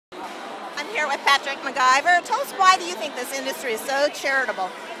here with Patrick McIvor. Tell us, why do you think this industry is so charitable?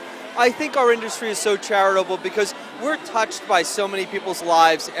 I think our industry is so charitable because we're touched by so many people's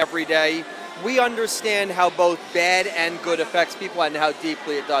lives every day. We understand how both bad and good affects people and how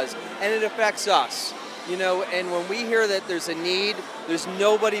deeply it does. And it affects us. You know, and when we hear that there's a need, there's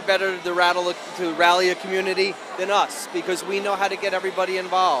nobody better to rally a community than us, because we know how to get everybody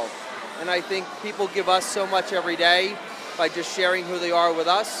involved. And I think people give us so much every day by just sharing who they are with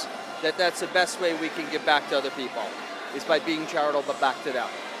us, that's the best way we can give back to other people, is by being charitable back to them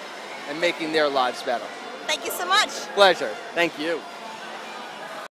and making their lives better. Thank you so much. Pleasure. Thank you.